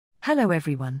Hello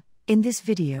everyone, in this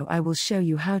video I will show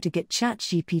you how to get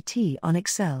ChatGPT on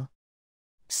Excel.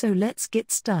 So let's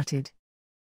get started.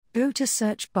 Go to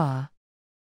search bar.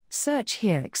 Search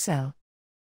here Excel.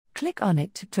 Click on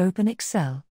it to open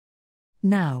Excel.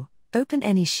 Now, open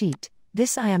any sheet.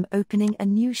 This I am opening a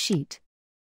new sheet.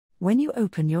 When you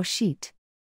open your sheet,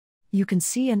 you can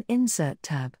see an Insert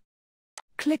tab.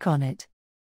 Click on it.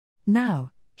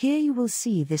 Now, here you will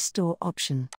see this Store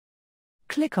option.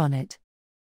 Click on it.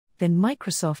 Then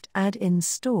Microsoft Add-in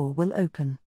Store will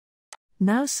open.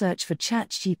 Now search for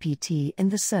ChatGPT in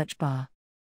the search bar.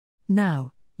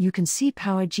 Now, you can see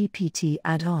Power GPT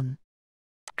add-on.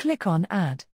 Click on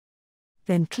Add.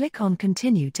 Then click on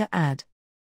Continue to add.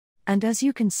 And as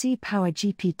you can see, Power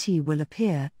GPT will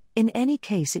appear. In any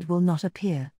case it will not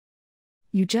appear.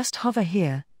 You just hover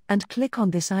here, and click on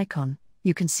this icon.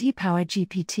 You can see Power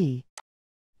GPT.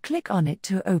 Click on it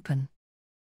to open.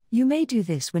 You may do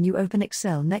this when you open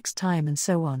Excel next time and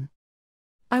so on.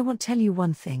 I want to tell you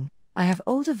one thing, I have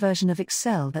older version of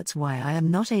Excel, that's why I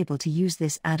am not able to use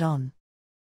this add-on.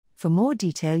 For more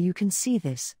detail you can see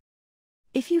this.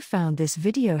 If you found this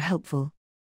video helpful,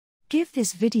 give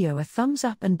this video a thumbs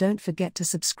up and don't forget to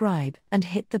subscribe and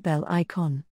hit the bell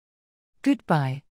icon. Goodbye.